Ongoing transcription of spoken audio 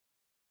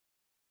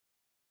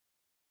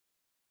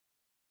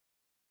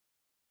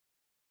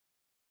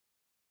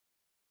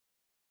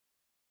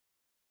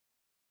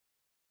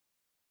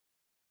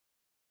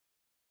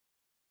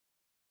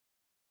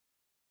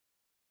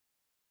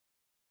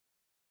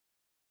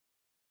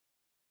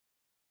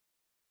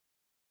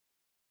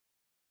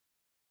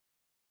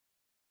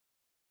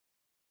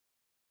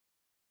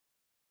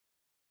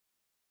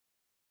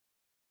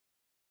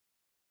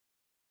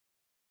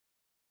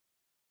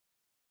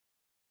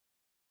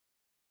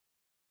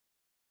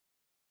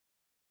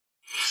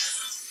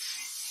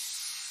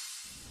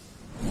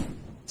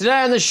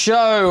Today on the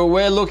show,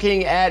 we're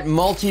looking at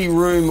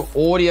multi-room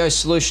audio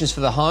solutions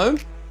for the home.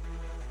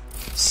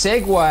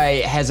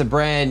 Segway has a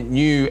brand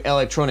new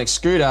electronic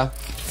scooter,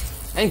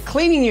 and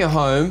cleaning your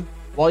home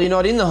while you're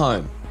not in the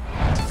home.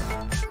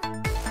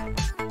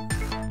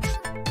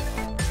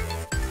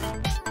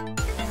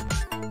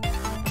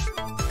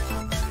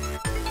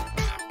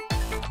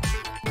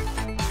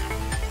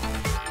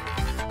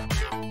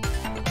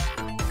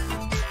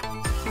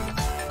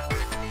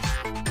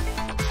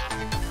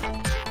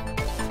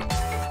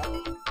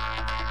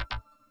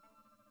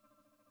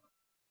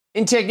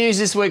 In tech news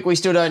this week, we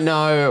still don't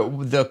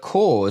know the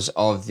cause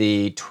of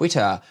the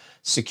Twitter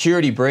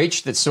security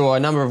breach that saw a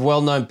number of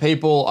well-known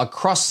people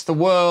across the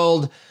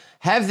world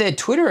have their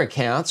Twitter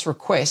accounts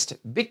request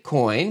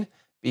Bitcoin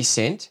be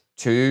sent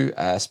to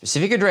a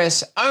specific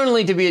address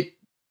only to be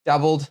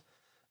doubled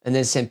and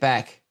then sent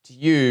back to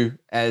you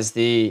as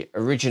the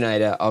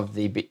originator of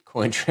the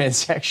Bitcoin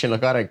transaction.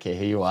 Look, I don't care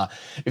who you are.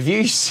 If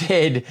you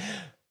said,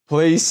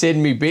 please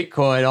send me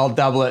Bitcoin, I'll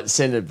double it,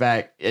 send it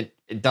back.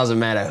 It doesn't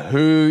matter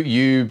who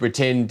you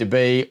pretend to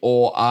be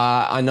or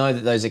are. I know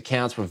that those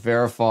accounts were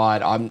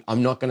verified.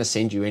 I'm not going to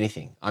send you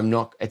anything.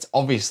 It's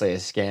obviously a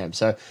scam.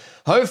 So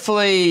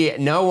hopefully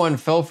no one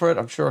fell for it.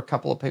 I'm sure a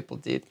couple of people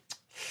did.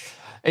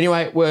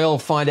 Anyway, we'll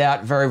find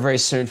out very, very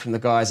soon from the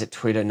guys at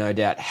Twitter, no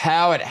doubt,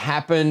 how it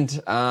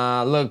happened.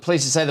 Look,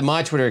 pleased to say that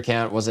my Twitter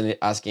account wasn't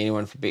asking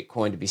anyone for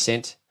Bitcoin to be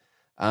sent.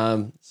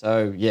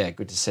 So yeah,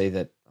 good to see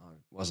that I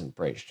wasn't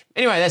breached.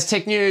 Anyway, that's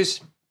tech news.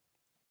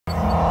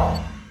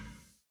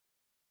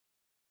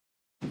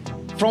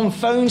 From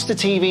phones to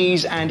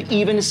TVs and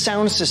even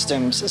sound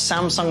systems,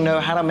 Samsung know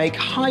how to make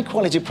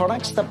high-quality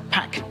products that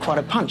pack quite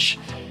a punch.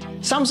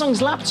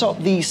 Samsung's laptop,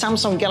 the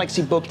Samsung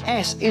Galaxy Book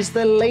S, is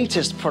the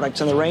latest product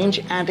in the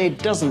range, and it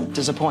doesn't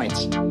disappoint.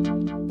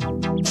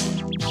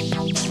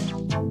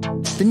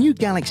 The new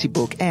Galaxy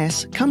Book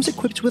S comes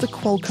equipped with a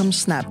Qualcomm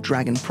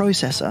Snapdragon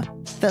processor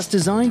that's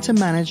designed to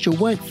manage your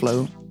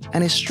workflow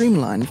and is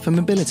streamlined for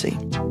mobility.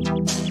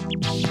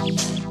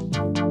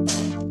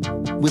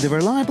 With a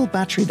reliable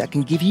battery that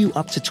can give you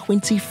up to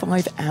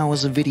 25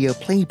 hours of video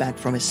playback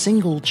from a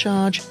single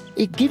charge,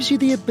 it gives you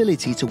the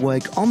ability to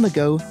work on the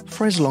go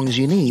for as long as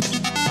you need.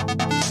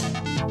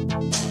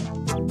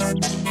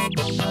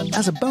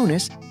 As a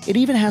bonus, it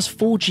even has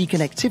 4G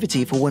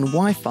connectivity for when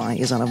Wi-Fi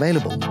is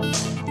unavailable.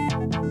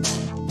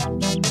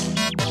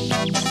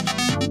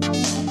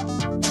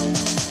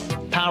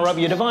 Power up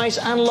your device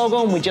and log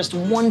on with just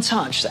one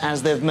touch,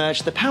 as they've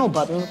merged the power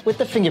button with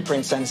the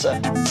fingerprint sensor.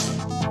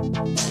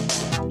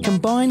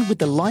 Combined with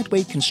the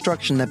lightweight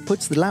construction that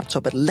puts the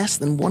laptop at less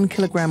than 1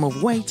 kilogram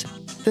of weight,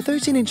 the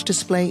 13-inch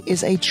display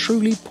is a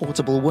truly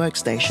portable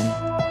workstation.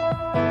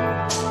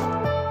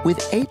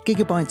 With 8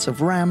 gigabytes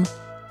of RAM,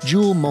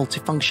 dual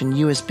multifunction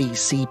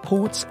USB-C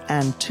ports,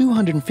 and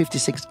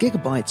 256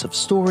 gigabytes of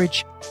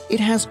storage, it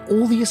has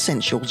all the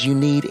essentials you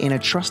need in a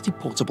trusty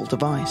portable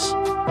device.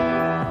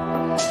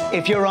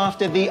 If you're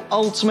after the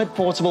ultimate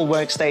portable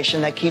workstation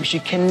that keeps you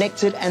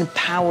connected and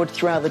powered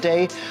throughout the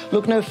day,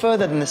 look no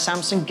further than the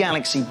Samsung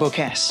Galaxy Book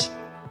S.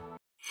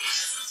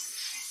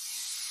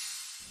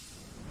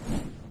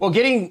 Well,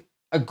 getting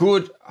a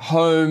good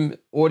home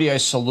audio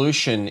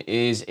solution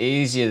is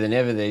easier than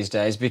ever these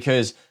days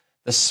because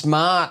the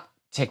smart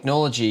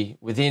technology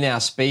within our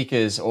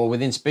speakers or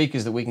within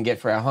speakers that we can get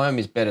for our home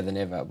is better than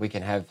ever. We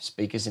can have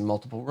speakers in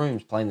multiple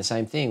rooms playing the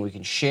same thing. We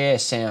can share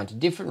sound to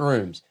different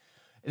rooms.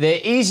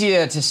 They're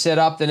easier to set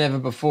up than ever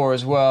before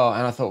as well,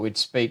 and I thought we'd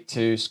speak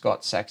to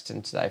Scott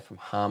Saxton today from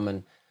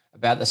Harman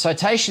about the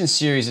citation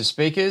series of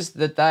speakers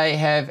that they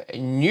have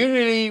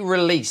newly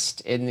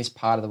released in this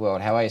part of the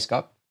world. How are you,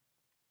 Scott?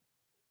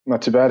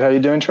 Not too bad. How are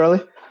you doing,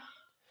 Charlie?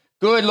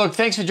 Good. Look,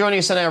 thanks for joining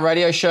us on our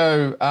radio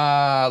show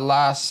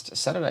last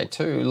Saturday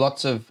too.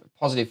 Lots of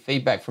positive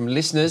feedback from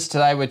listeners.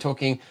 Today we're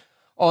talking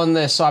on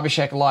the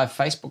CyberShack Live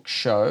Facebook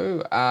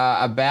show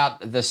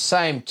about the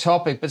same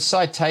topic, but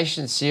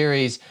citation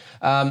series.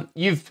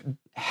 You've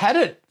had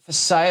it for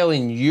sale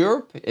in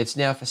Europe. It's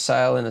now for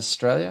sale in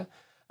Australia.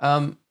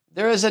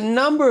 There is a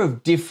number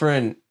of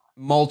different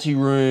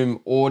multi-room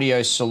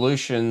audio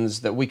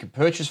solutions that we could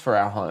purchase for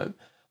our home.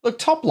 Look,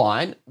 top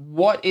line,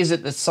 what is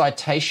it that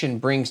citation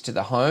brings to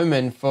the home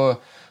and for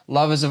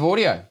lovers of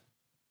audio?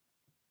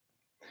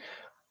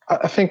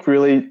 I think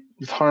really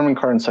with Harman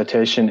Kardon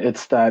Citation,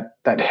 it's that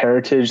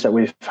heritage that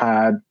we've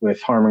had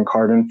with Harman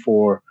Kardon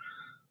for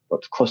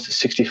close to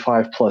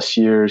 65 plus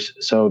years.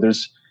 So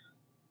there's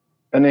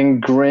an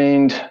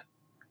ingrained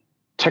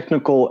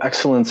technical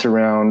excellence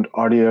around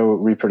audio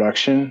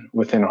reproduction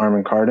within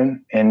Harman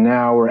Kardon. And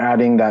now we're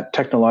adding that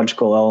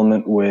technological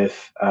element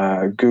with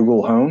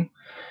Google Home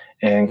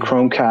and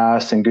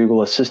Chromecast and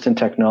Google Assistant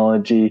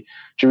technology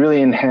to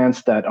really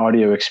enhance that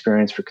audio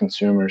experience for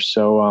consumers.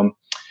 So,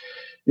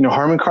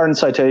 Harman Kardon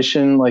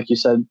Citation, like you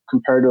said,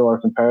 compared to our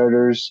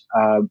competitors,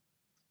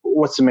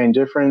 what's the main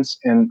difference?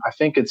 And I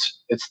think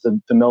it's the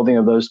melding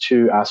of those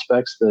two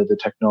aspects, the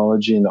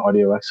technology and the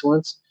audio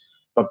excellence.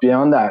 But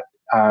beyond that,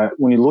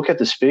 when you look at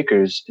the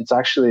speakers, it's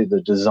actually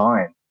the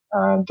design.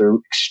 They're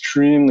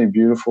extremely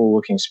beautiful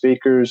looking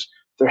speakers.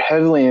 they're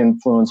heavily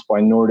influenced by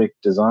Nordic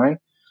design.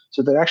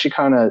 So they're actually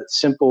kind of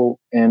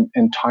simple and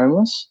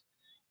timeless.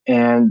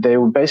 And they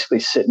would basically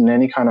sit in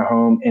any kind of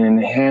home and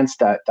enhance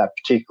that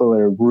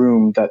particular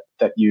room that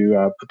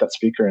you put that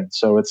speaker in.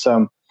 So it's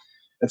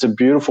a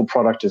beautiful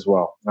product as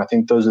well. And I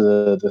think those are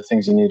the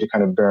things you need to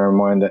kind of bear in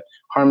mind, that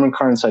Harman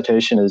Kardon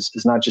Citation is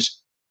not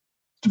just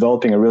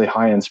developing a really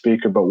high-end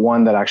speaker, but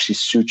one that actually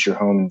suits your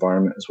home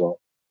environment as well.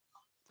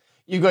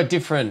 You've got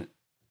different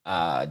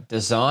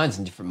designs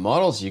and different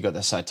models. You've got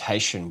the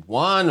Citation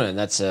 1, and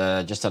that's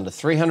just under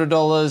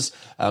 $300.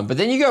 But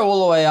then you go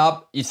all the way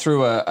up. You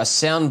threw a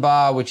sound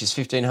bar, which is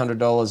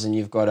 $1,500, and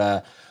you've got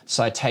a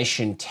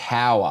Citation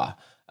Tower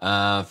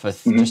for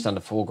just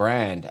under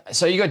 $4,000.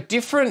 So you got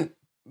different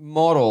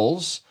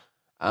models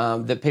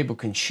that people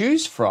can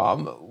choose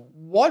from.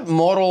 What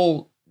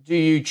model do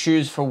you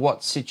choose for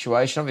what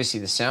situation? Obviously,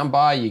 the sound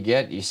bar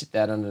you sit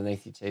that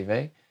underneath your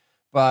TV.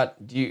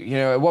 But do you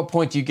know, at what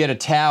point do you get a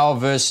tower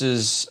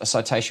versus a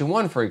Citation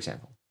 1, for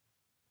example?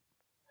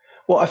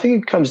 Well, I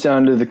think it comes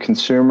down to the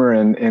consumer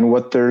and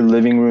what their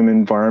living room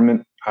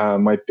environment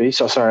might be.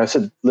 So sorry, I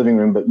said living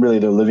room, but really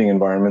their living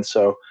environment.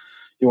 So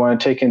you want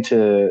to take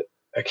into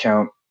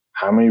account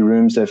how many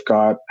rooms they've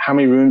got, how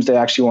many rooms they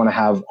actually want to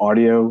have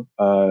audio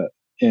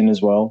in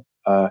as well,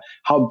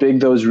 how big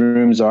those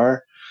rooms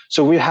are.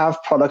 So we have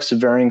products of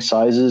varying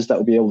sizes that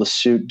will be able to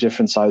suit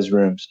different size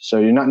rooms. So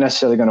you're not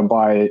necessarily going to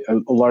buy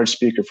a large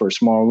speaker for a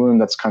small room.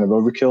 That's kind of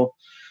overkill.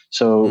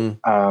 So,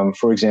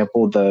 for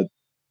example, the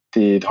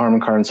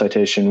Harman Kardon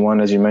Citation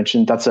 1, as you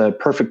mentioned, that's a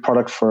perfect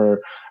product for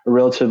a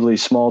relatively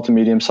small to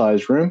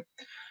medium-sized room.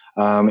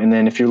 And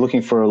then if you're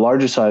looking for a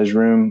larger size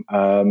room,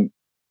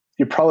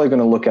 you're probably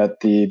going to look at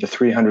the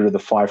 300 or the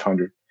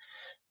 500.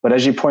 But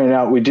as you pointed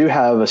out, we do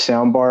have a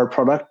soundbar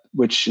product,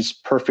 which is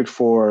perfect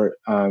for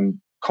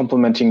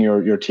complementing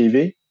your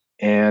TV,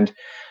 and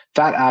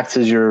that acts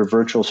as your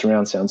virtual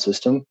surround sound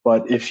system.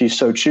 But if you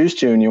so choose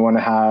to, and you want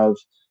to have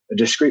a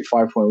discrete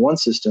 5.1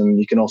 system,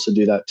 you can also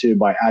do that too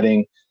by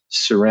adding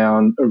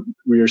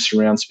rear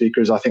surround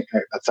speakers. I think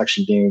that's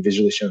actually being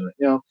visually shown right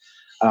now,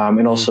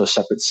 and also a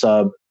separate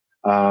sub.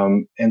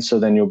 And so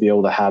then you'll be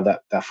able to have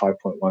that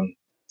 5.1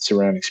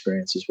 surround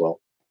experience as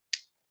well.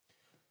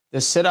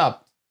 The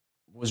setup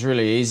was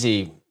really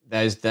easy.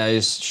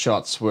 Those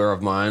shots were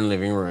of my own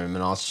living room,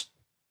 and I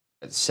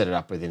set it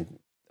up within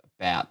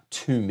about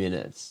 2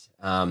 minutes.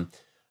 And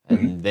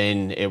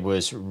then it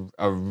was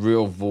a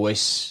real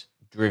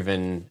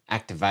voice-driven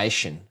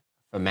activation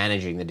for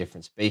managing the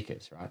different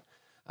speakers, right?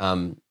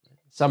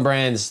 Some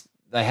brands,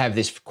 they have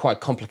this quite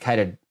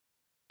complicated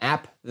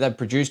app that they've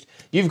produced.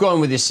 You've gone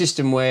with this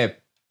system where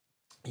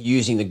you're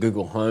using the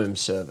Google Home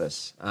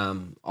service.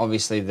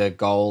 Obviously, the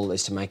goal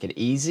is to make it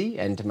easy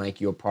and to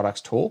make your products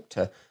talk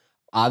to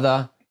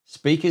other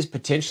speakers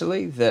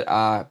potentially that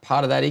are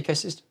part of that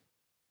ecosystem.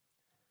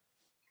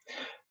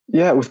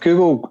 Yeah, with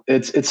Google,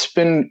 it's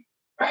been,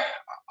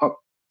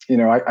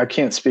 I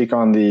can't speak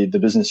on the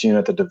business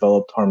unit that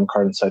developed Harman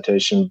Kardon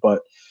Citation,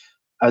 but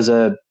as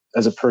a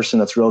person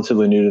that's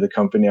relatively new to the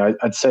company,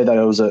 I'd say that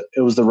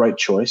it was the right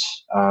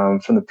choice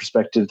from the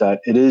perspective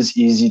that it is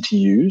easy to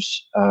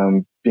use,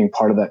 being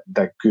part of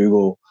that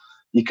Google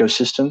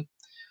ecosystem.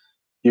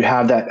 You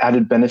have that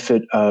added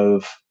benefit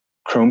of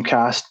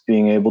Chromecast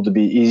being able to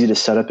be easy to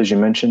set up, as you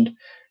mentioned,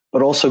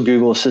 but also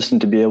Google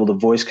Assistant to be able to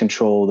voice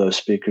control those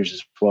speakers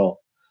as well.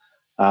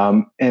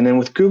 And then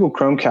with Google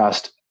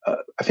Chromecast,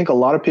 I think a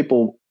lot of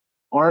people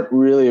aren't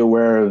really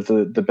aware of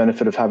the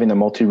benefit of having a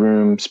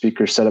multi-room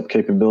speaker setup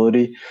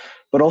capability,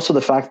 but also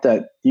the fact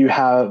that you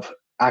have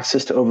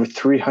access to over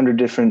 300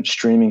 different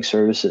streaming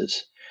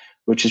services,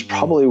 which is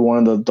probably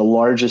one of the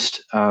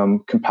largest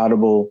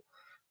compatible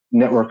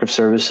network of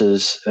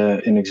services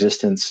in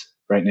existence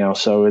right now.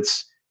 So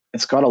it's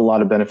got a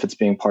lot of benefits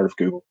being part of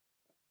Google.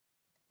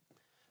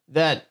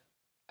 That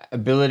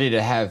ability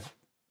to have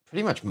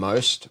pretty much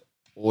most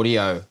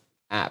audio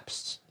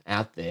apps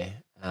out there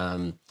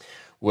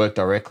work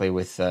directly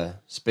with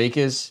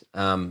speakers,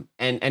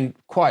 and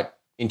quite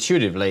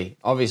intuitively,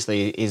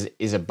 obviously,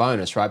 is a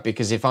bonus, right?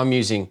 Because if I'm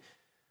using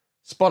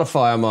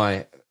Spotify on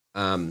my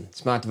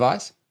smart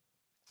device,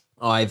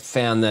 I've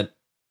found that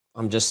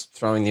I'm just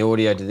throwing the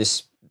audio to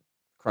this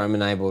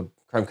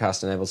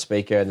Chromecast-enabled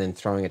speaker and then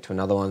throwing it to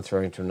another one,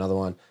 throwing it to another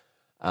one.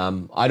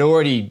 I'd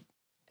already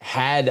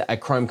had a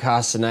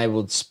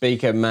Chromecast-enabled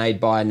speaker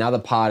made by another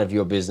part of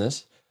your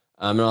business,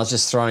 and I was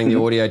just throwing the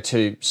audio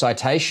to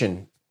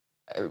Citation.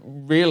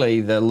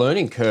 Really, the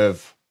learning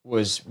curve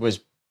was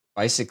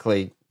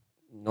basically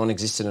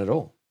non-existent at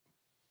all.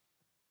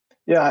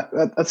 Yeah,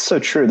 that's so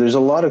true. There's a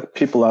lot of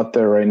people out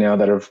there right now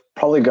that have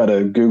probably got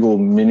a Google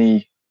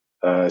Mini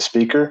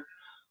speaker,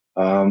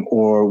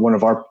 or one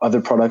of our other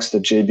products, the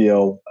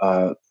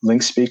JBL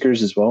Link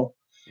speakers as well.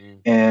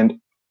 And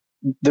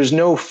there's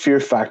no fear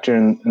factor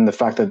in the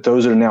fact that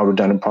those are now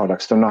redundant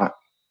products. They're not.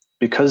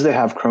 Because they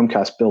have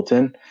Chromecast built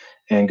in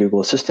and Google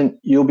Assistant,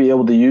 you'll be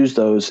able to use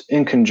those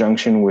in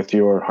conjunction with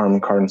your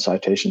Harman Kardon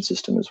Citation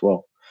system as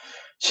well.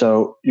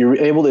 So you're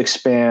able to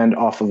expand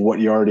off of what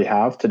you already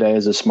have today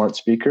as a smart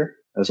speaker,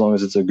 as long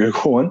as it's a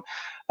Google one,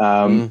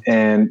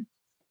 and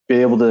be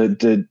able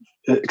to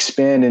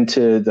expand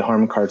into the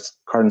Harman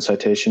Kardon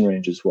citation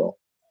range as well.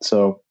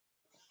 So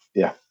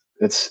yeah,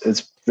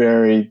 it's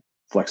very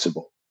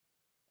flexible.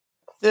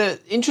 The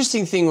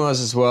interesting thing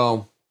was as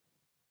well,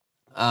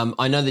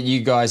 I know that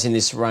you guys in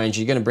this range,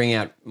 you're going to bring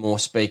out more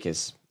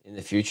speakers in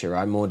the future,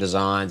 right? More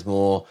designs,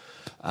 more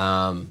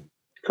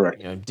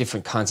correct.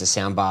 Different kinds of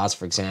sound bars,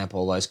 for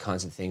example, those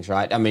kinds of things,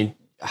 right? I mean,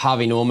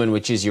 Harvey Norman,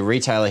 which is your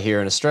retailer here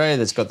in Australia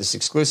that's got this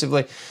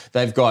exclusively,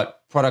 they've got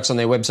products on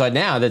their website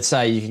now that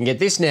say you can get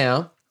this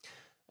now,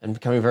 and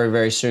coming very,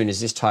 very soon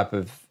is this type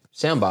of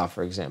soundbar,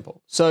 for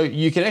example. So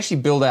you can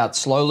actually build out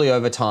slowly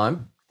over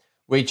time,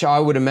 which I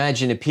would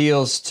imagine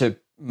appeals to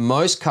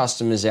most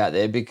customers out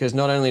there, because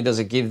not only does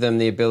it give them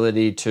the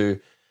ability to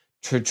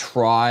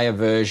try a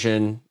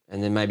version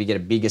and then maybe get a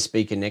bigger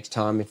speaker next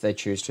time if they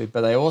choose to,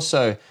 but they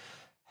also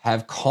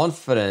have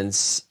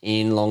confidence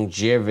in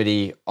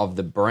longevity of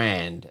the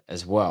brand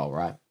as well,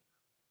 right?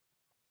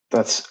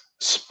 That's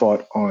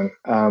spot on.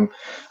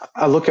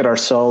 I look at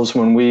ourselves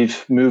when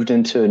we've moved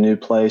into a new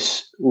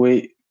place.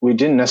 We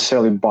didn't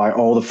necessarily buy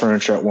all the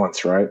furniture at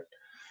once, right?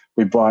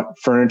 We bought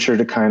furniture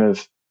to kind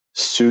of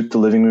suit the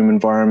living room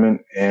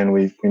environment, and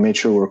we made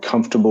sure we're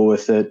comfortable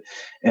with it.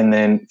 And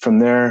then from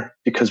there,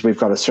 because we've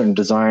got a certain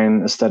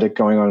design aesthetic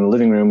going on in the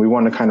living room, we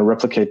want to kind of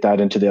replicate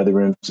that into the other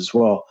rooms as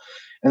well.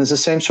 And it's the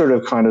same sort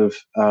of kind of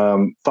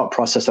thought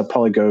process that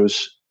probably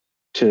goes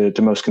to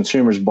most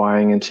consumers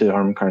buying into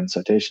Harman Kardon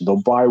citation.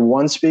 They'll buy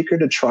one speaker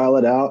to trial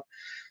it out,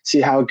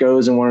 see how it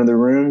goes in one of the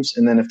rooms,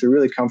 and then if they're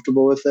really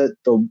comfortable with it,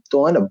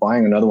 they'll end up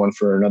buying another one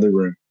for another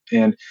room.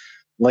 And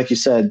like you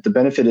said, the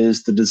benefit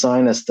is the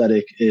design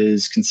aesthetic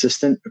is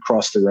consistent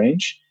across the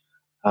range.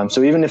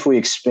 So even if we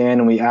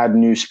expand and we add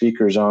new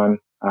speakers on,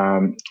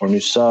 or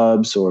new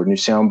subs or new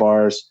sound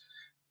bars,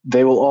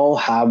 they will all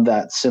have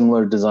that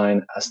similar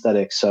design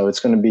aesthetic. So it's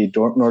going to be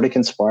Nordic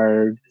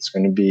inspired. It's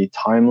going to be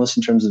timeless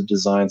in terms of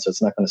design. So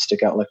it's not going to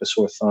stick out like a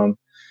sore thumb,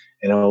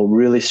 and it'll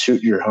really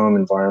suit your home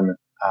environment.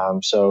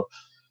 So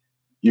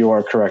you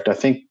are correct. I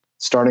think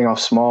starting off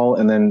small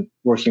and then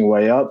working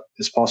way up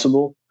is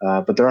possible.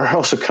 But there are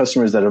also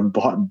customers that have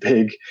bought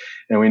big,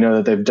 and we know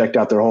that they've decked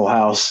out their whole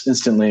house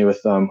instantly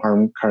with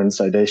Harman Kardon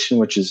citation,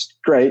 which is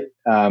great.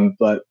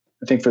 But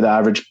I think for the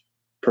average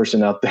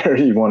person out there,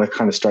 you want to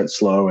kind of start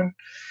slow and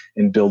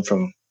build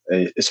from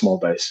a small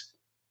base.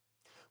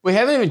 We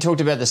haven't even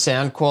talked about the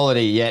sound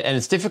quality yet, and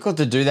it's difficult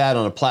to do that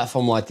on a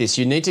platform like this.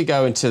 You need to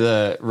go into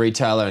the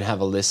retailer and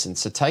have a listen.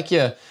 So take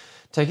your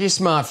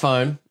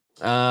smartphone,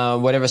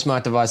 whatever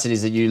smart device it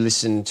is that you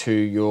listen to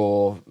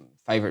your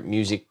favorite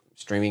music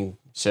streaming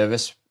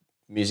service,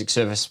 music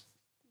service,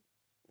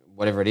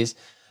 whatever it is.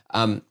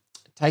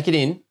 Take it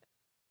in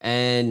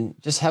and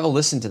just have a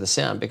listen to the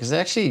sound, because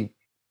it's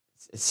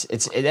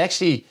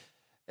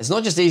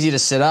not just easy to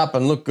set up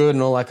and look good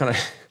and all that kind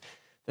of.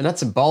 The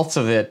nuts and bolts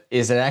of it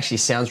is it actually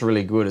sounds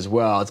really good as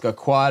well. It's got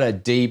quite a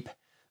deep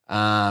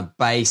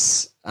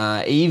bass,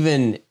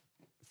 even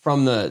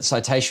from the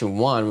Citation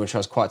 1, which I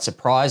was quite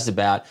surprised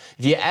about.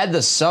 If you add the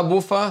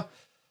subwoofer,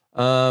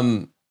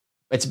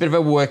 it's a bit of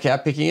a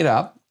workout picking it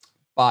up,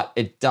 but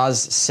it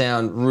does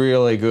sound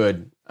really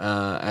good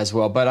as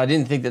well. But I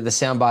didn't think that the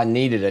soundbar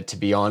needed it, to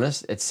be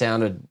honest. It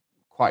sounded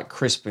quite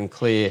crisp and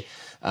clear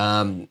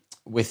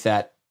with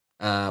that.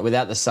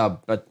 Without the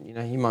sub, but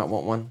you might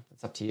want one.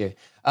 It's up to you.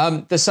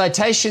 The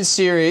Citation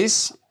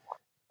series,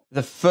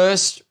 the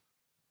first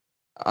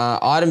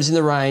items in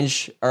the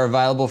range are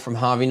available from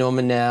Harvey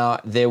Norman now.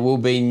 There will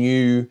be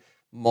new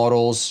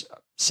models,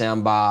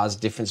 sound bars,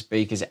 different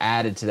speakers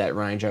added to that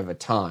range over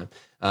time.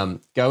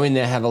 Go in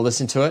there, have a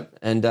listen to it,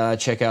 and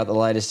check out the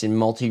latest in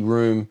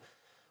multi-room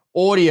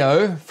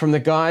audio from the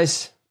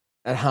guys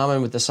at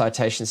Harman with the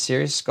Citation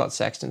series. Scott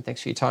Saxton,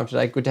 thanks for your time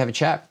today. Good to have a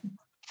chat.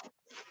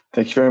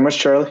 Thank you very much,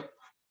 Charlie.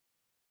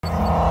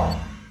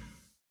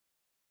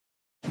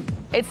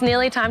 It's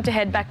nearly time to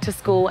head back to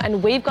school,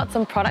 and we've got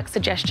some product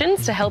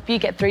suggestions to help you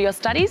get through your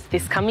studies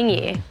this coming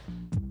year.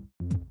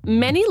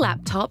 Many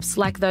laptops,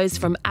 like those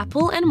from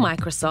Apple and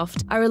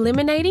Microsoft, are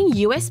eliminating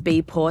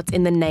USB ports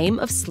in the name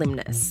of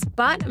slimness.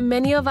 But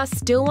many of us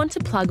still want to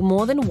plug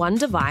more than one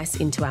device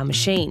into our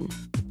machine.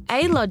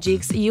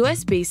 A-Logic's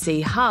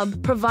USB-C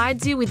hub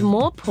provides you with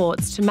more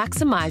ports to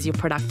maximise your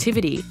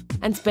productivity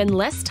and spend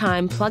less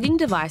time plugging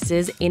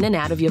devices in and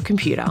out of your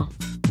computer.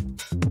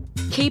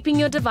 Keeping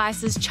your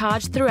devices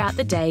charged throughout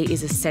the day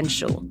is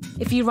essential.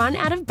 If you run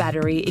out of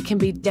battery, it can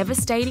be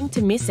devastating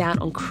to miss out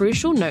on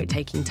crucial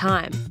note-taking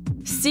time.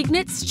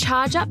 Signet's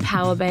Charge Up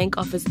Power Bank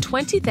offers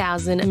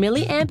 20,000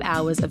 milliamp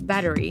hours of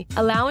battery,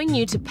 allowing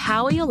you to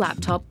power your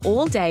laptop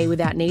all day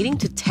without needing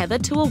to tether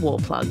to a wall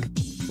plug.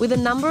 With a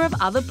number of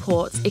other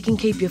ports, it can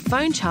keep your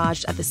phone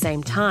charged at the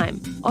same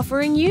time,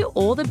 offering you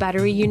all the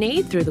battery you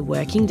need through the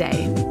working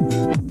day.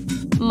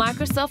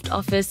 Microsoft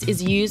Office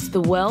is used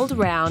the world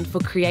round for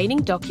creating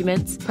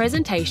documents,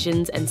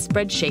 presentations, and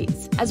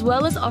spreadsheets, as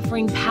well as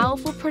offering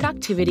powerful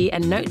productivity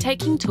and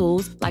note-taking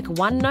tools like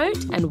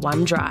OneNote and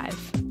OneDrive.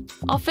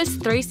 Office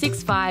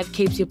 365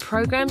 keeps your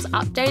programs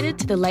updated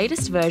to the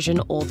latest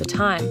version all the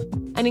time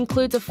and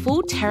includes a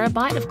full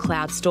terabyte of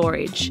cloud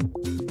storage.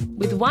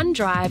 With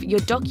OneDrive,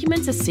 your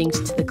documents are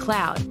synced to the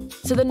cloud,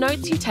 so the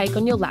notes you take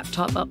on your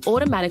laptop are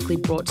automatically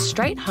brought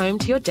straight home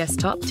to your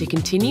desktop to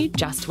continue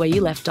just where you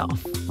left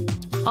off.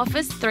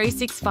 Office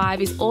 365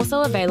 is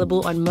also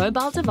available on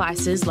mobile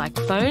devices like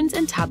phones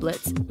and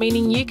tablets,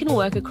 meaning you can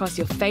work across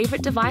your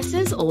favourite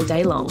devices all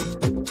day long.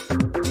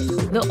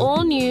 The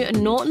all-new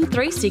Norton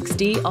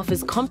 360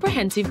 offers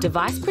comprehensive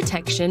device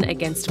protection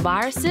against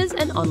viruses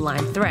and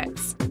online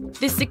threats.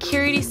 This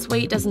security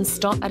suite doesn't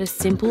stop at a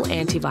simple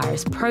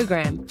antivirus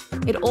program.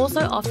 It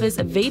also offers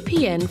a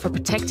VPN for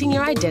protecting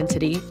your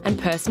identity and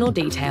personal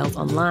details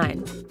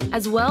online,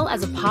 as well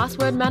as a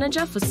password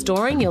manager for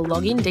storing your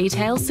login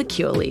details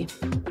securely.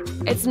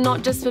 It's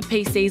not just for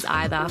PCs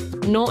either.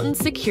 Norton's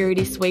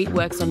security suite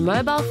works on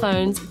mobile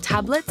phones,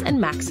 tablets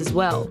and Macs as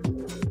well.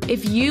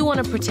 If you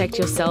want to protect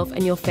yourself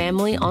and your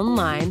family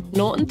online,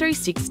 Norton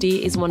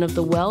 360 is one of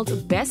the world's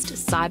best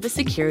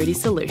cybersecurity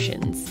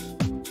solutions.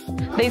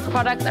 These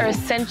products are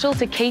essential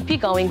to keep you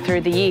going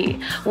through the year.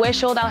 We're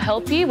sure they'll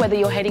help you whether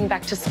you're heading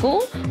back to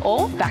school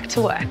or back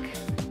to work.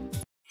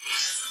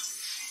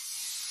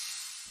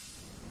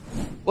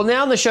 Well,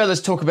 now on the show,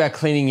 let's talk about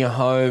cleaning your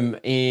home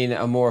in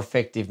a more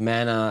effective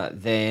manner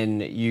than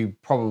you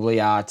probably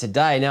are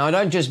today. Now, I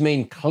don't just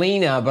mean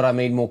cleaner, but I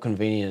mean more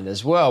convenient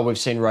as well. We've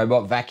seen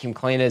robot vacuum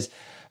cleaners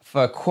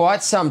for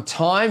quite some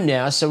time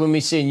now. So when we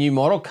see a new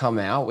model come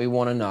out, we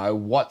want to know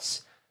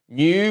what's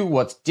new,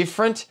 what's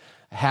different,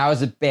 how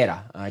is it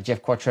better?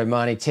 Jeff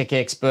Quattromani, tech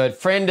expert,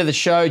 friend of the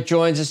show,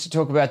 joins us to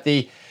talk about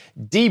the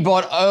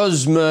D-Bot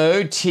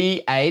Osmo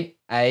T8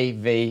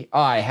 AVI.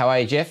 How are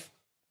you, Jeff?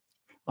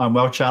 I'm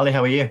well, Charlie.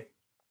 How are you?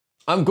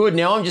 I'm good.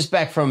 Now, I'm just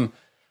back from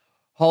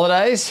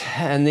holidays,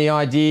 and the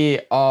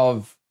idea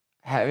of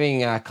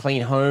having a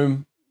clean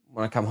home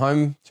when I come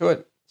home to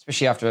it,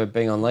 especially after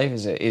being on leave,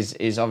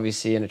 is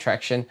obviously an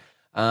attraction.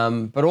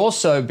 But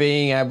also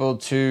being able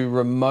to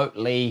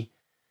remotely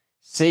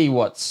see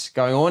what's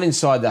going on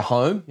inside the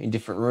home in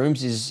different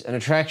rooms is an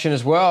attraction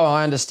as well.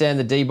 I understand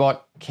the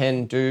D-Bot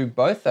can do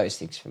both those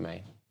things for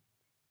me.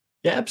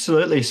 Yeah,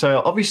 absolutely.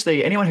 So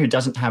obviously, anyone who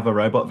doesn't have a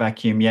robot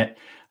vacuum yet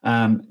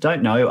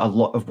don't know a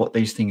lot of what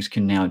these things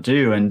can now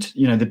do. And,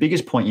 you know, the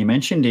biggest point you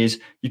mentioned is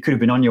you could have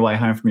been on your way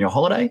home from your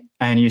holiday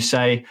and you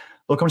say,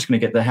 look, I'm just going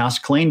to get the house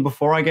clean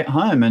before I get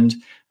home. And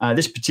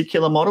this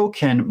particular model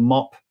can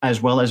mop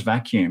as well as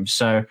vacuum.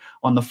 So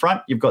on the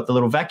front, you've got the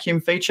little vacuum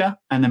feature,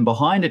 and then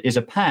behind it is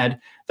a pad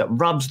that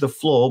rubs the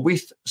floor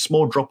with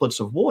small droplets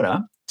of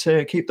water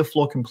to keep the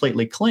floor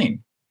completely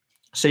clean.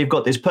 So you've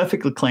got this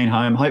perfectly clean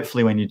home,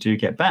 hopefully when you do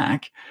get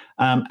back.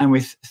 And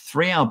with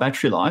 3-hour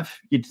battery life,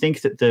 you'd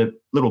think that the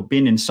little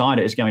bin inside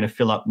it is going to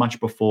fill up much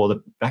before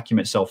the vacuum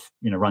itself,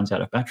 runs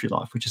out of battery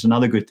life, which is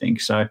another good thing.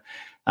 So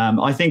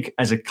I think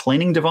as a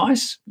cleaning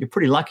device, you're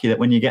pretty lucky that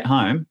when you get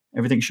home,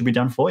 everything should be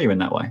done for you in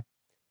that way.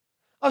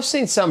 I've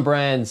seen some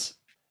brands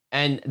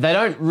and they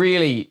don't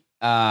really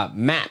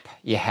map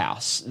your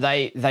house.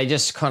 They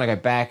just kind of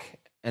go back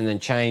and then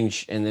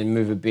change and then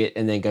move a bit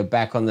and then go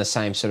back on the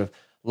same sort of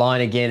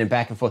line again and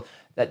back and forth.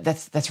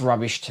 That's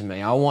rubbish to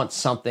me. I want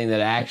something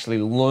that actually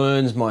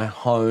learns my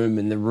home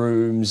and the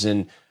rooms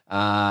and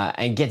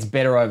gets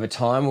better over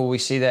time. Will we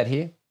see that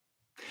here?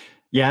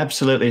 Yeah,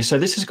 absolutely. So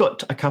this has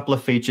got a couple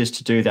of features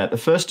to do that. The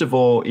first of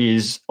all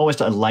is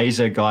almost a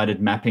laser-guided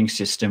mapping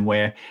system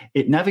where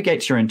it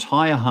navigates your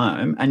entire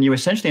home and you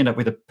essentially end up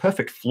with a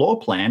perfect floor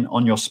plan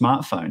on your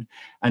smartphone.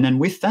 And then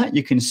with that,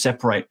 you can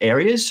separate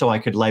areas. So I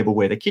could label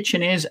where the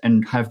kitchen is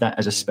and have that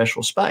as a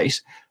special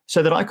space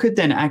so that I could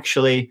then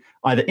actually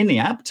either in the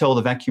app tell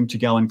the vacuum to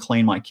go and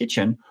clean my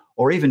kitchen,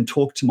 or even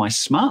talk to my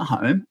smart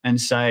home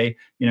and say,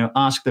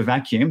 ask the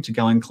vacuum to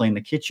go and clean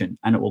the kitchen.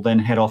 And it will then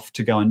head off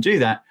to go and do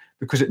that,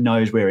 because it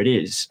knows where it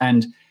is.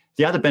 And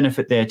the other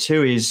benefit there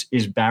too is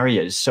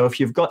barriers. So if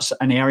you've got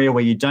an area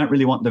where you don't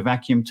really want the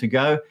vacuum to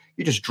go,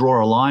 you just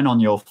draw a line on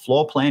your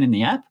floor plan in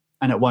the app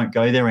and it won't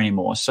go there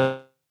anymore.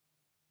 So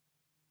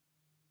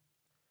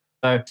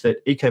that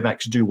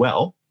Ecovacs do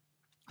well.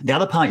 The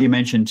other part you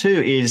mentioned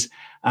too is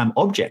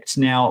objects.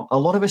 Now, a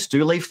lot of us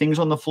do leave things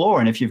on the floor,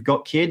 and if you've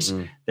got kids,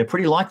 they're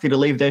pretty likely to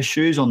leave their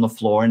shoes on the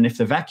floor. And if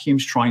the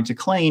vacuum's trying to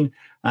clean,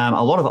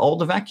 a lot of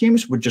older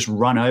vacuums would just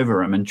run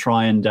over them and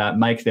try and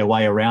make their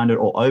way around it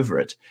or over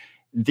it.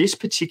 This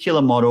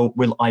particular model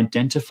will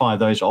identify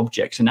those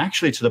objects, and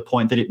actually to the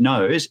point that it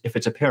knows if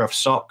it's a pair of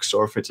socks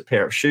or if it's a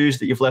pair of shoes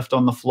that you've left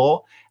on the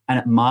floor, and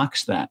it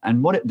marks that.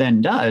 And what it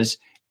then does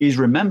is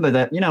remember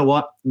that,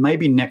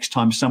 maybe next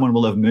time someone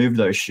will have moved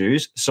those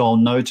shoes, so I'll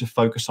know to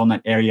focus on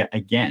that area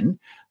again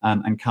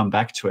and come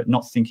back to it,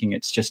 not thinking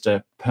it's just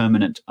a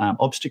permanent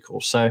obstacle.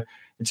 So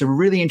it's a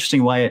really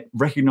interesting way it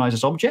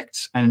recognizes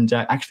objects and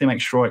actually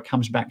makes sure it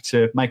comes back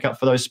to make up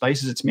for those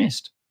spaces it's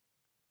missed.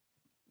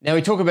 Now,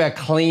 we talk about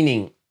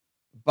cleaning,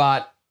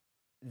 but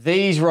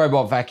these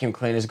robot vacuum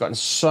cleaners have gotten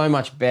so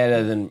much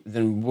better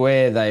than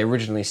where they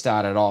originally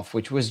started off,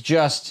 which was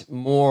just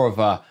more of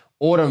a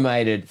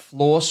automated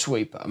floor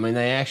sweeper. I mean,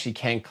 they actually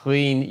can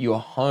clean your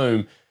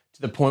home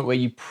to the point where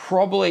you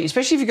probably,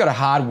 especially if you've got a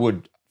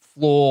hardwood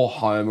floor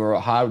home or a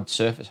hardwood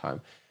surface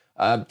home,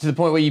 to the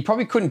point where you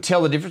probably couldn't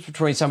tell the difference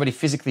between somebody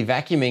physically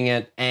vacuuming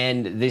it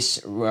and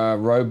this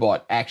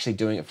robot actually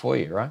doing it for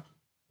you, right?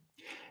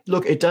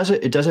 Look, it does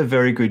a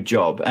very good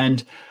job.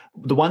 And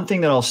the one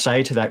thing that I'll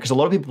say to that, because a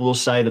lot of people will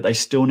say that they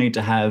still need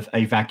to have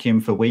a vacuum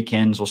for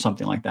weekends or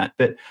something like that.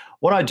 But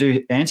what I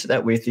do answer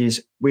that with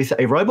is, with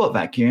a robot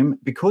vacuum,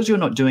 because you're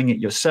not doing it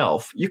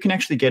yourself, you can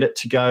actually get it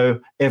to go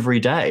every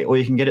day, or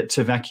you can get it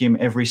to vacuum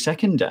every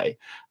second day.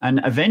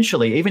 And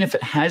eventually, even if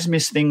it has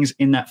missed things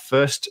in that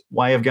first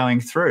way of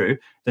going through,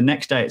 the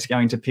next day it's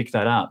going to pick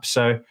that up.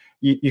 So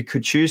you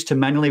could choose to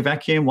manually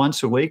vacuum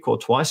once a week or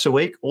twice a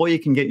week, or you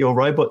can get your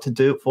robot to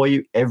do it for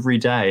you every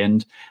day.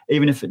 And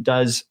even if it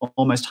does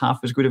almost half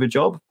as good of a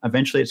job,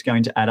 eventually it's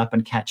going to add up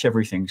and catch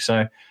everything.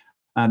 So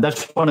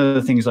that's one of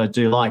the things I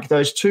do like.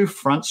 Those two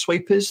front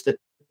sweepers that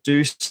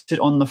do sit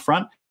on the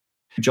front,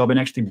 job in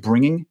actually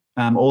bringing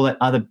all that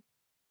other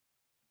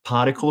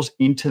particles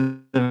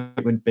into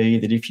would be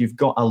that if you've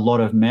got a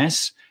lot of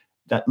mess,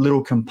 that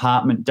little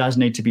compartment does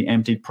need to be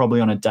emptied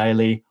probably on a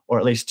daily or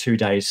at least 2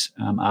 days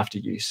after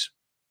use.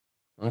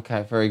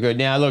 Okay, very good.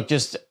 Now, look,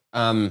 just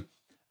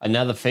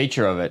another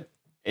feature of it,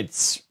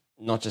 it's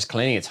not just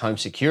cleaning, it's home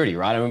security,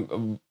 right? I've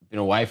been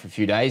away for a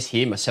few days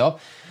here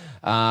myself.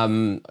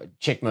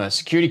 Checked my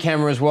security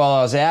cameras while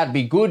I was out. It'd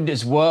be good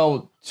as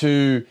well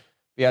to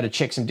be able to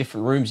check some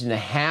different rooms in the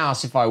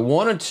house if I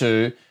wanted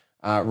to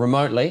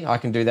remotely. I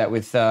can do that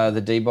with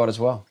the D-Bot as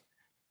well.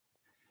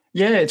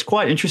 Yeah, it's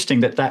quite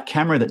interesting that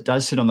camera that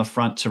does sit on the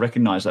front to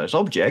recognize those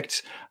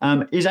objects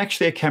is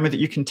actually a camera that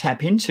you can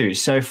tap into.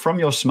 So from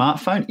your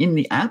smartphone in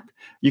the app,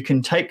 you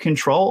can take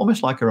control,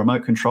 almost like a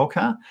remote control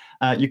car.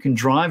 You can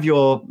drive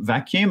your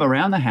vacuum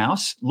around the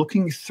house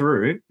looking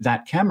through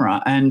that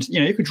camera. And,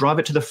 you could drive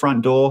it to the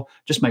front door,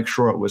 just make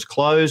sure it was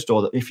closed,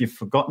 or that if you've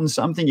forgotten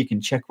something, you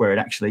can check where it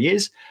actually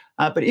is.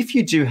 But if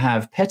you do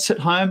have pets at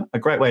home, a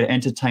great way to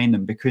entertain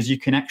them, because you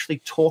can actually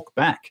talk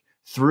back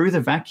through the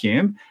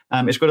vacuum.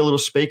 It's got a little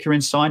speaker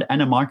inside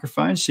and a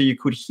microphone, so you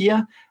could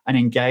hear and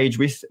engage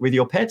with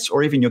your pets,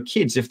 or even your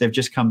kids if they've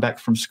just come back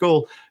from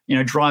school.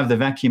 Drive the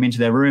vacuum into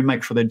their room,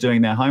 make sure they're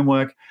doing their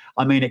homework.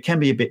 I mean, it can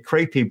be a bit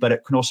creepy, but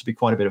it can also be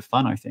quite a bit of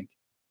fun, I think.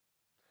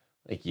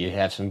 I think you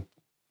have some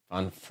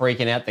fun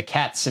freaking out the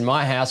cats in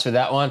my house with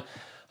that one.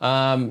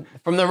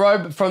 From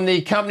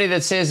the company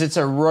that says it's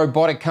a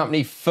robotic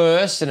company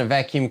first and a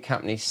vacuum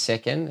company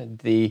second,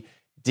 the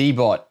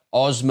D-Bot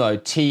Osmo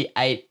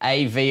T8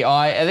 AVI.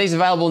 Are these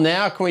available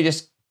now? Can we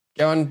just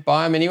go and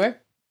buy them anywhere?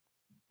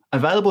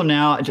 Available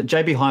now at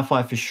JB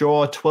Hi-Fi for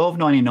sure.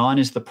 $12.99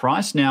 is the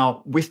price.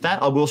 Now, with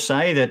that, I will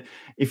say that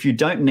if you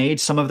don't need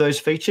some of those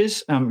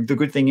features, the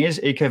good thing is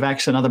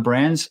Ecovacs and other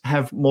brands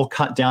have more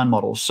cut down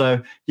models.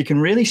 So you can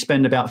really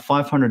spend about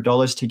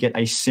 $500 to get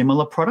a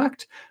similar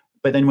product.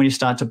 But then when you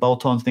start to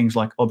bolt on things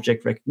like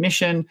object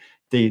recognition,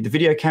 the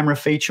video camera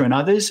feature and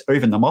others, or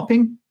even the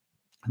mopping,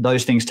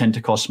 those things tend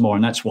to cost more.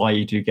 And that's why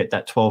you do get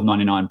that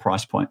 $12.99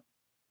 price point.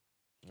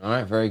 All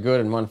right, very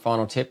good. And one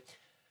final tip.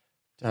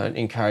 Don't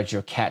encourage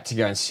your cat to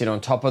go and sit on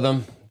top of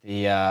them.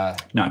 No,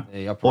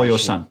 the operation or your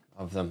son.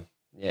 Of them.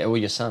 Yeah, or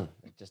your son.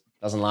 It just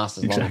doesn't last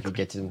as long if you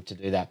get them to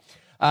do that.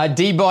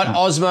 D-Bot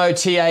Osmo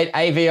T8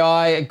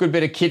 AVI, a good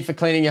bit of kit for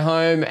cleaning your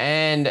home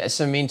and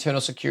some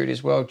internal security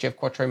as well. Jeff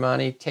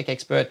Quattromani, tech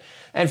expert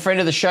and friend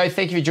of the show.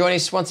 Thank you for joining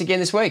us once again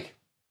this week.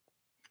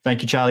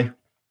 Thank you, Charlie.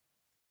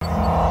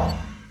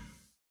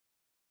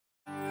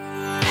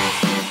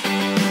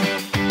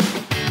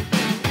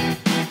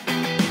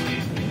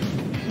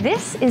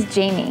 This is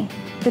Genie,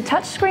 the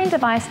touchscreen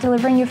device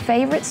delivering your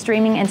favorite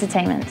streaming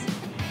entertainment.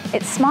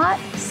 It's smart,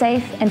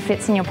 safe, and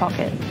fits in your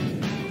pocket.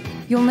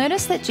 You'll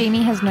notice that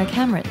Genie has no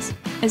cameras,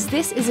 as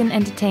this is an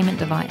entertainment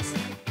device.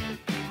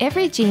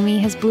 Every Genie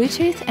has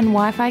Bluetooth and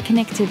Wi-Fi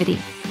connectivity,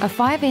 a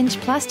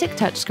 5-inch plastic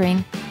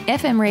touchscreen,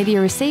 FM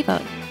radio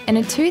receiver, and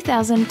a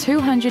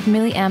 2,200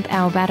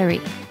 mAh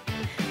battery.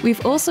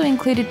 We've also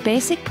included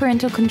basic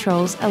parental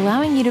controls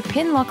allowing you to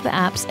pin lock the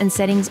apps and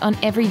settings on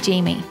every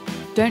Genie.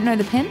 Don't know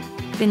the pin?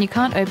 Then you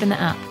can't open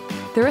the app.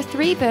 There are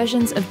 3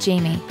 versions of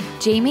Genie: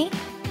 Genie,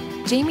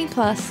 Genie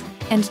Plus,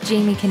 and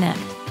Genie Connect.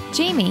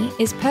 Genie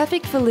is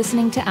perfect for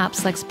listening to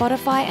apps like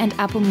Spotify and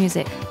Apple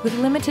Music with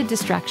limited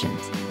distractions.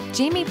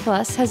 Genie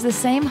Plus has the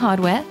same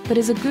hardware but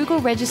is a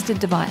Google-registered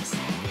device.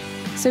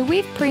 So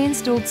we've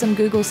pre-installed some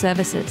Google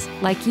services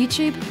like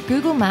YouTube,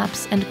 Google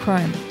Maps, and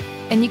Chrome,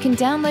 and you can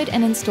download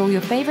and install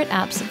your favorite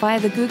apps via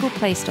the Google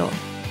Play Store.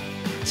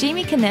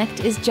 Genie Connect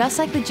is just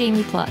like the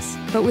Genie Plus,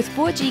 but with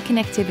 4G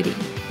connectivity.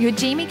 Your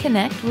Genie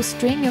Connect will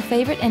stream your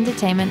favorite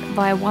entertainment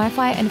via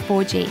Wi-Fi and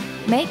 4G,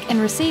 make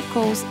and receive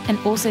calls, and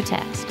also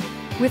text.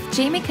 With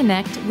Genie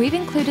Connect, we've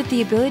included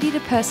the ability to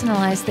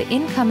personalize the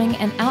incoming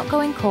and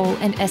outgoing call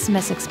and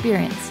SMS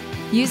experience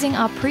using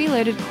our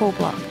preloaded call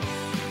block.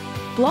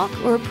 Block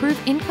or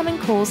approve incoming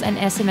calls and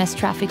SMS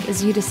traffic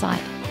as you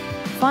decide.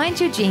 Find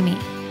your Genie,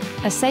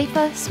 a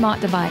safer,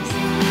 smart device.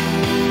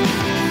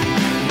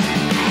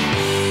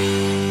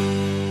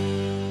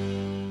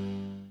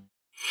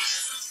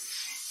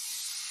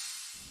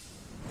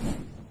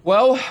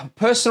 Well,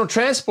 personal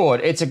transport,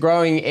 it's a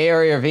growing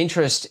area of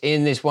interest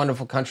in this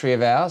wonderful country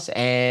of ours,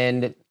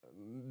 and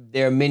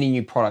there are many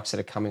new products that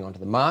are coming onto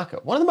the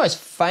market. One of the most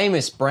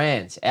famous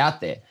brands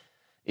out there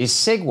is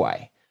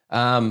Segway.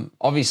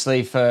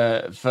 Obviously,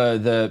 for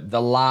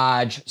the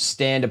large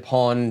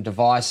stand-upon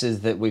devices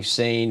that we've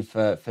seen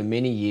for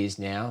many years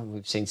now.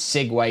 We've seen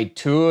Segway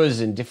tours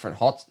in different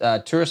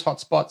tourist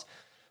hotspots,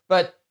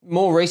 but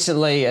more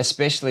recently,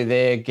 especially,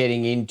 they're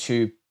getting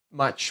into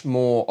much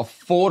more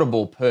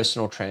affordable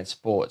personal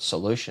transport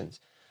solutions.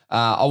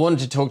 I wanted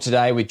to talk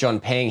today with John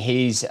Peng.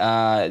 He's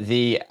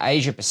the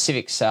Asia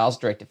Pacific Sales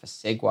Director for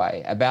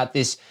Segway about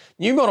this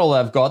new model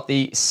they've got,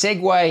 the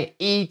Segway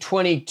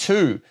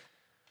E22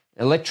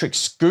 electric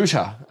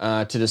scooter,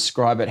 to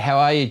describe it. How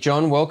are you,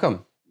 John?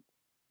 Welcome.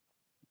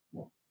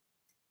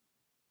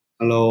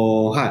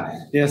 Hello, hi.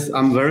 Yes,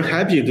 I'm very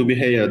happy to be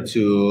here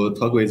to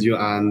talk with you,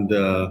 and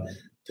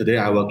today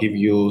I will give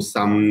you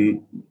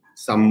some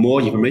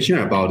more information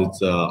about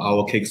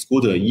our cake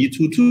scooter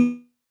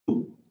E22.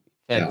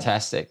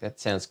 Fantastic. Yeah. That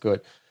sounds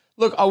good.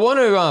 Look, I want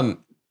to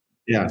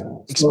get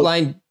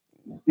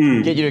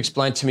you to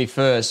explain to me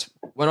first.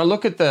 When I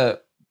look at the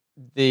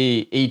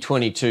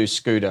E22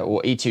 scooter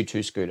or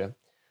E22 scooter,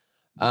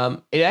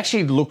 it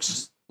actually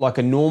looks like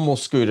a normal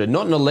scooter,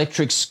 not an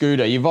electric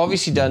scooter. You've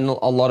obviously done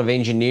a lot of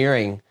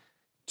engineering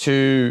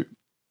to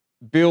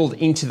build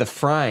into the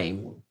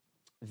frame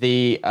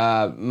the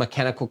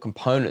mechanical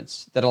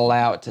components that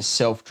allow it to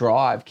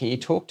self-drive. Can you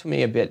talk to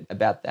me a bit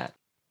about that?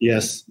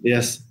 Yes.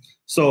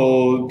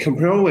 So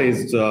compared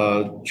with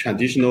the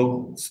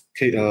traditional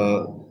cake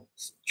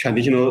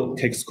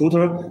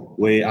scooter,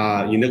 we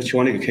are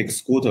electronic cake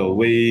scooter.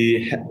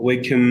 We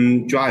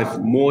can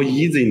drive more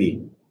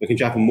easily. We can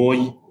drive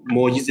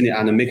more easily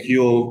and make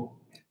you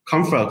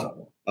comfort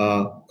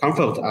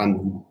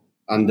and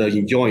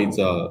enjoy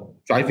the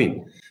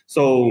driving.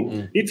 So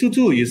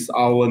E22 is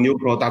our new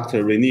product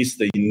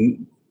released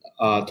in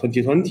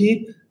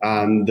 2020,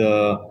 and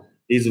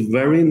is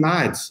very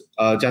light,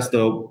 just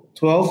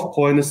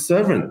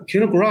 12.7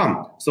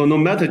 kilogram. So no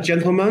matter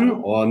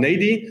gentleman or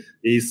lady,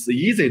 it's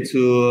easy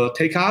to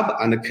take up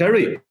and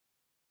carry.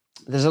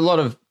 There's a lot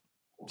of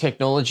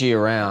technology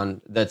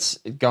around that's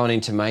going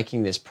into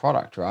making this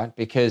product, right?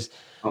 Because,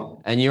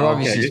 and you're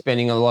obviously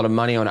spending a lot of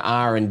money on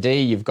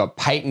R&D. You've got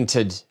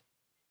patented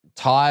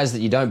tires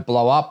that you don't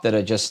blow up, that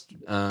are just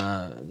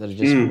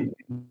the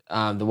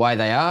way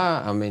they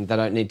are. I mean, they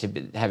don't need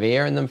to have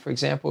air in them, for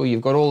example.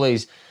 You've got all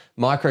these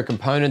micro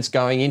components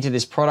going into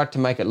this product to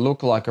make it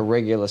look like a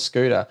regular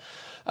scooter.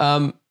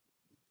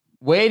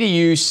 Where do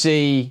you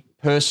see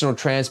personal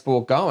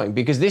transport going?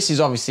 Because this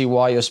is obviously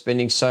why you're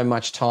spending so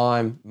much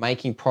time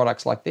making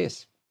products like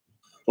this.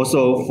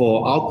 Also,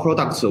 for our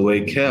products,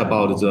 we care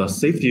about the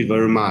safety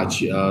very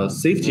much.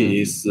 Safety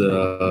is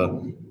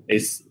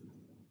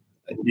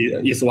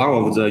one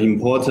of the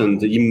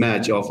important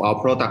image of our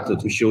product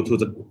to show to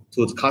the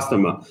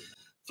customer.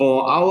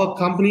 For our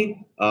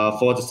company,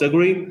 for the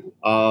Segway,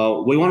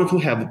 we wanted to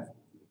have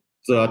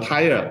the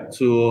tire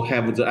to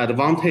have the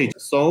advantage.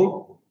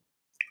 So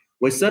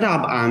we set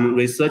up and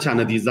research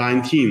and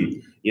design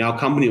team in our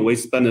company. We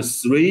spent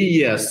 3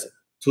 years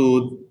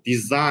to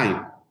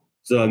design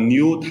the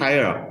new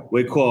tire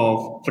we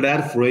call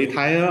flat free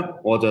tire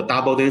or the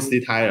double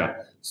density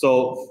tire.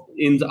 So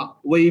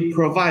we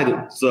provide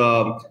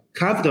the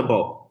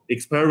comfortable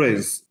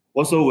experience.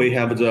 Also, we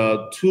have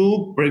the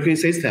 2 braking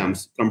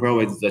systems compared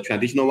with the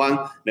traditional one.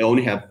 They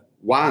only have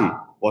 1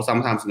 or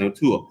sometimes no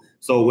 2.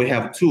 So we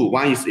have 2.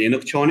 One is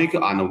electronic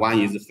and one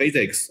is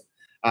physics.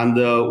 And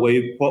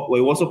we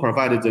also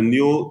provided the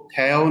new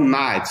tail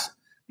light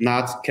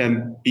that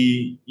can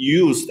be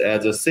used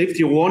as a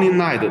safety warning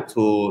light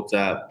to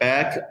the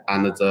back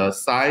and the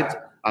side.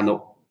 And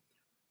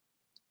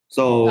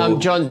so,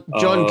 John,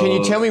 can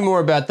you tell me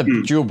more about the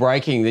dual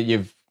braking that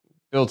you've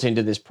built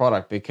into this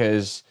product?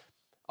 Because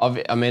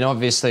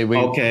obviously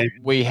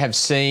we have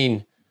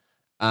seen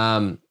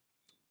the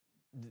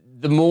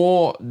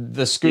more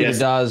the scooter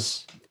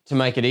does to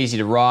make it easy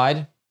to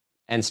ride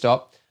and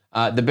stop,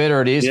 the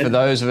better it is for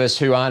those of us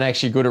who aren't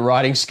actually good at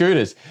riding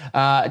scooters.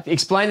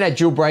 Explain that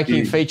dual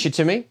braking feature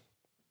to me.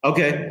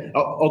 Okay.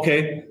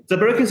 The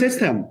braking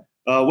system,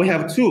 we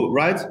have 2,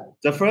 right?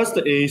 The first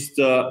is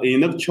the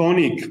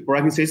electronic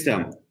braking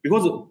system.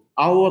 Because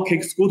our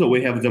cake scooter,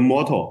 we have the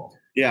motor.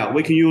 Yeah,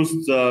 we can use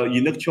the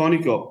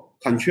electronic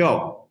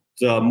control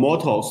the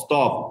motor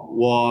stop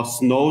or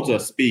slow the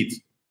speed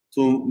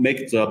to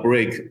make the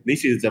brake.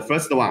 This is the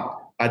first one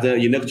by the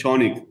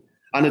electronic.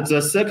 And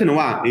the second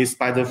one is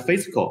by the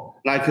physical.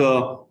 Like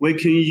we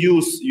can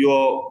use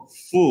your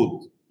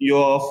foot,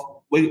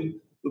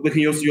 we can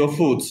use your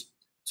foot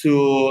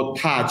to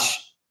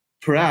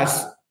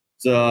press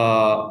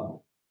the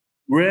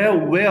rear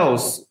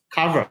wheels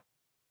cover.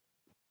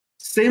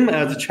 Same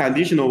as the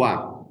traditional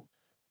one.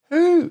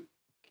 Who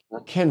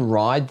can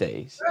ride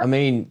these? I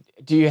mean,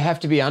 do you have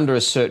to be under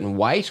a certain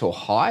weight or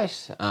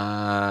height?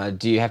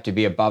 Do you have to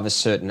be above a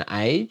certain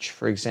age,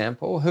 for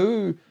example?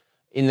 Who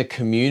in the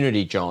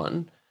community,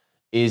 John,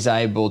 is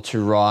able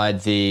to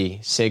ride the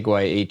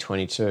Segway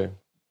E22?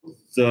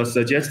 the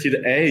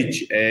suggested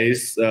age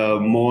is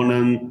more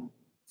than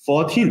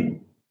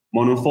 14,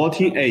 more than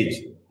 14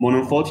 age, more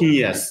than 14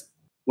 years.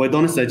 We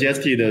don't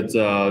suggest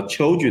the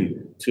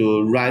children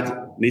to ride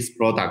this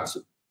product.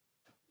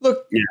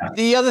 Look,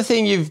 the other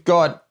thing, you've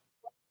got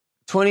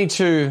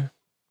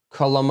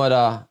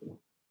 22-kilometer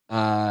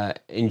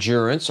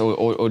endurance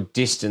or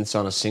distance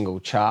on a single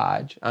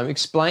charge.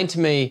 Explain to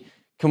me,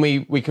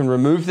 we can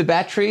remove the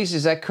batteries,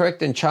 is that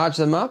correct, and charge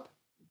them up?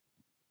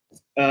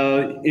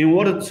 In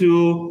order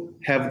to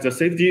have the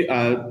safety,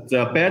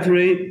 the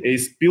battery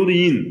is built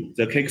in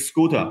the kick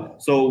scooter,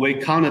 so we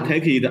can't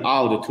take it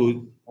out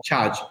to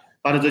charge.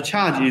 But the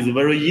charge is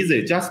very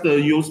easy. Just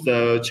use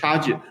the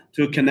charge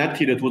to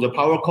connect it to the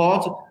power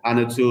cord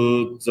and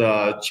to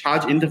the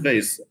charge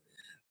interface.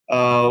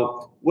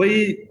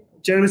 We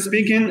generally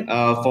speaking,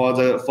 for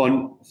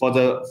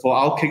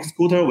our kick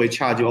scooter, we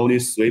charge only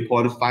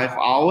 3.5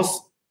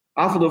 hours.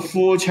 After the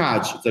full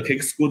charge, the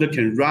kick scooter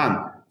can run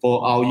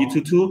for our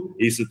E22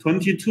 is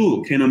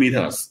 22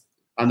 kilometers,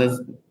 and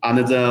the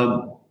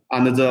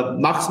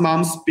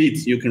maximum speed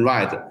you can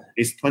ride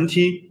is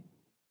 20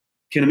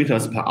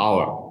 kilometers per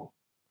hour.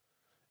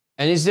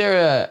 And is there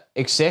a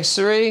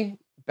accessory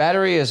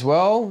battery as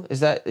well? Is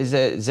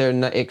there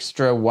an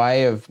extra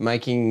way of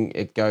making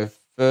it go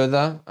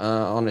further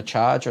on a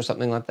charge or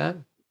something like that?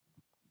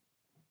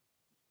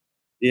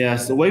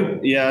 Yes, we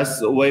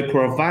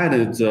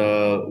provided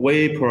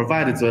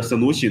the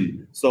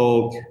solution.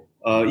 So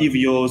if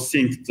you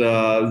think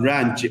the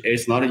range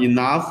is not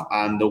enough,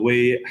 and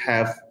we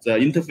have the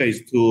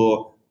interface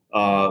to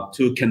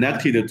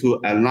connect it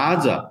to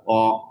another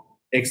or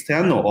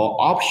external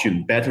or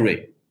option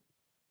battery.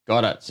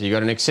 Got it. So you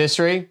got an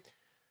accessory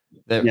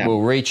that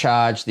will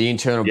recharge the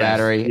internal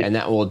battery, and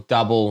that will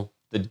double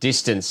the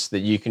distance that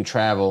you can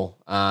travel.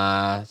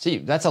 See,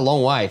 that's a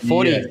long way.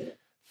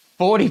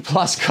 40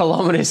 plus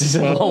kilometers is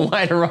a long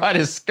way to ride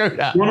a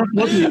scooter.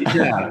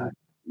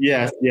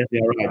 Yes, you're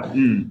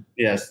right.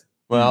 Yes.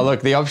 Well,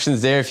 look, the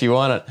option's there if you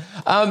want it.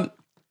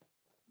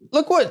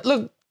 Look,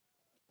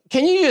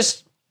 can you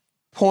just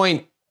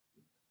point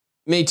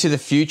me to the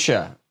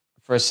future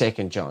for a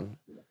second, John?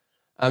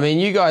 I mean,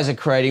 you guys are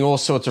creating all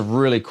sorts of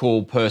really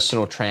cool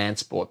personal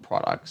transport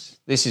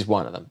products. This is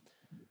one of them.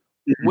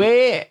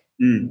 Where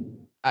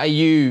are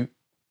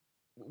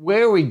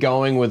we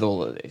going with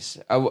all of this?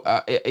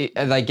 Are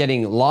they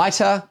getting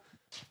lighter,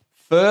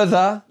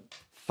 further,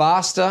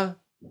 faster,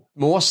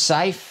 more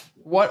safe?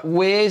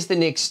 Where's the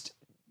next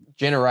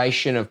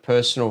generation of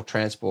personal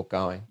transport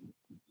going?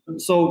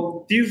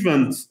 So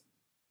different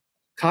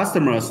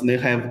customers, they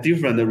have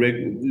different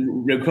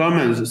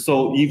requirements.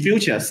 So in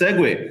future,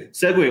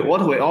 Segway,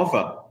 what we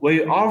offer?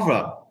 We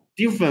offer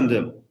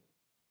different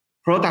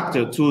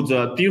product to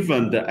the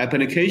different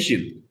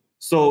application.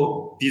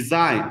 So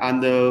design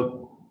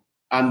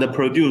and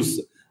produce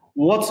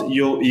what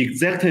you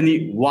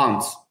exactly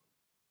want.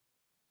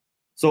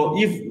 So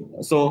if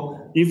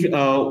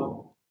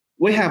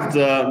we have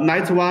the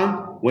night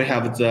one, we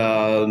have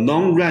the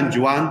long range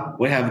one,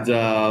 we have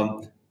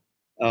the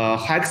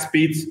high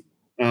speed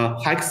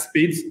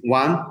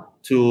one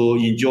to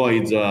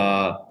enjoy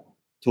the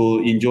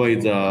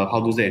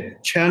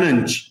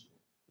challenge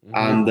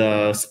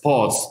and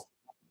sports.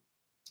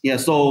 Yeah.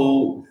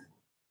 So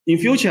in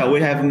future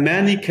we have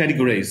many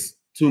categories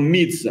to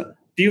meet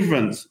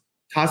different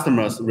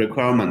customers'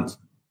 requirements.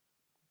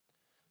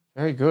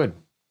 Very good.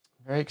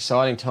 Very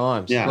exciting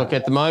times. Yeah. Look,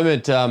 at the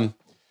moment,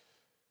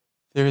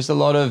 there is a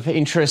lot of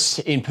interest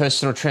in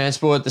personal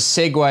transport. The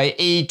Segway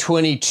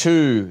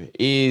E22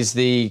 is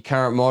the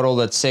current model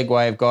that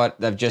Segway have got.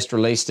 They've just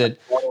released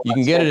it. You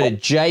can get it at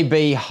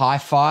JB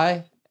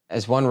Hi-Fi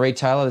as one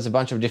retailer. There's a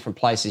bunch of different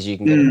places you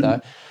can get it,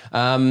 though.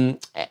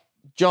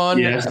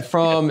 John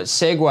from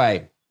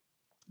Segway,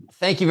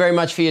 thank you very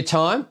much for your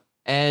time,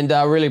 and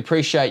I really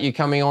appreciate you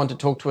coming on to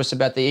talk to us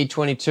about the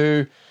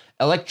E22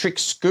 electric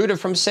scooter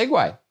from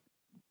Segway.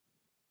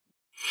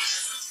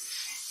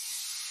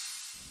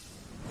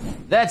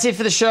 That's it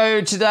for the show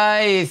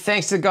today.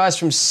 Thanks to the guys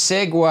from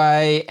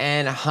Segway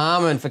and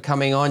Harman for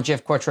coming on.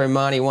 Jeff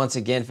Quattromani once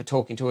again for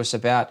talking to us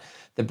about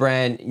the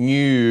brand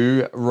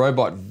new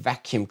robot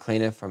vacuum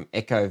cleaner from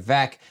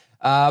Ecovac.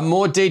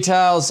 More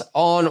details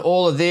on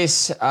all of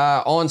this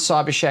on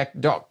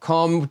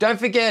cybershack.com. Don't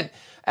forget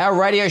our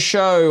radio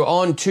show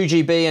on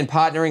 2GB and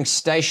partnering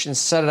stations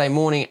Saturday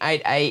morning,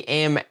 8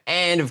 a.m.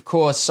 and, of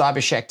course,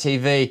 Cybershack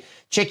TV.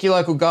 Check your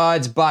local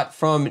guides, but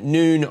from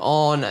noon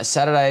on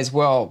Saturday as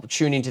well.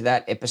 Tune into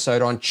that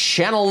episode on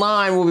Channel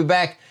 9. We'll be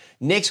back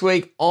next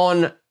week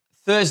on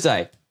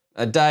Thursday,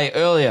 a day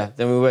earlier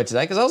than we were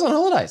today because I was on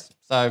holidays.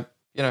 So,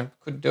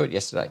 couldn't do it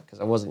yesterday because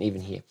I wasn't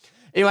even here.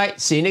 Anyway,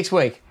 see you next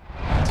week.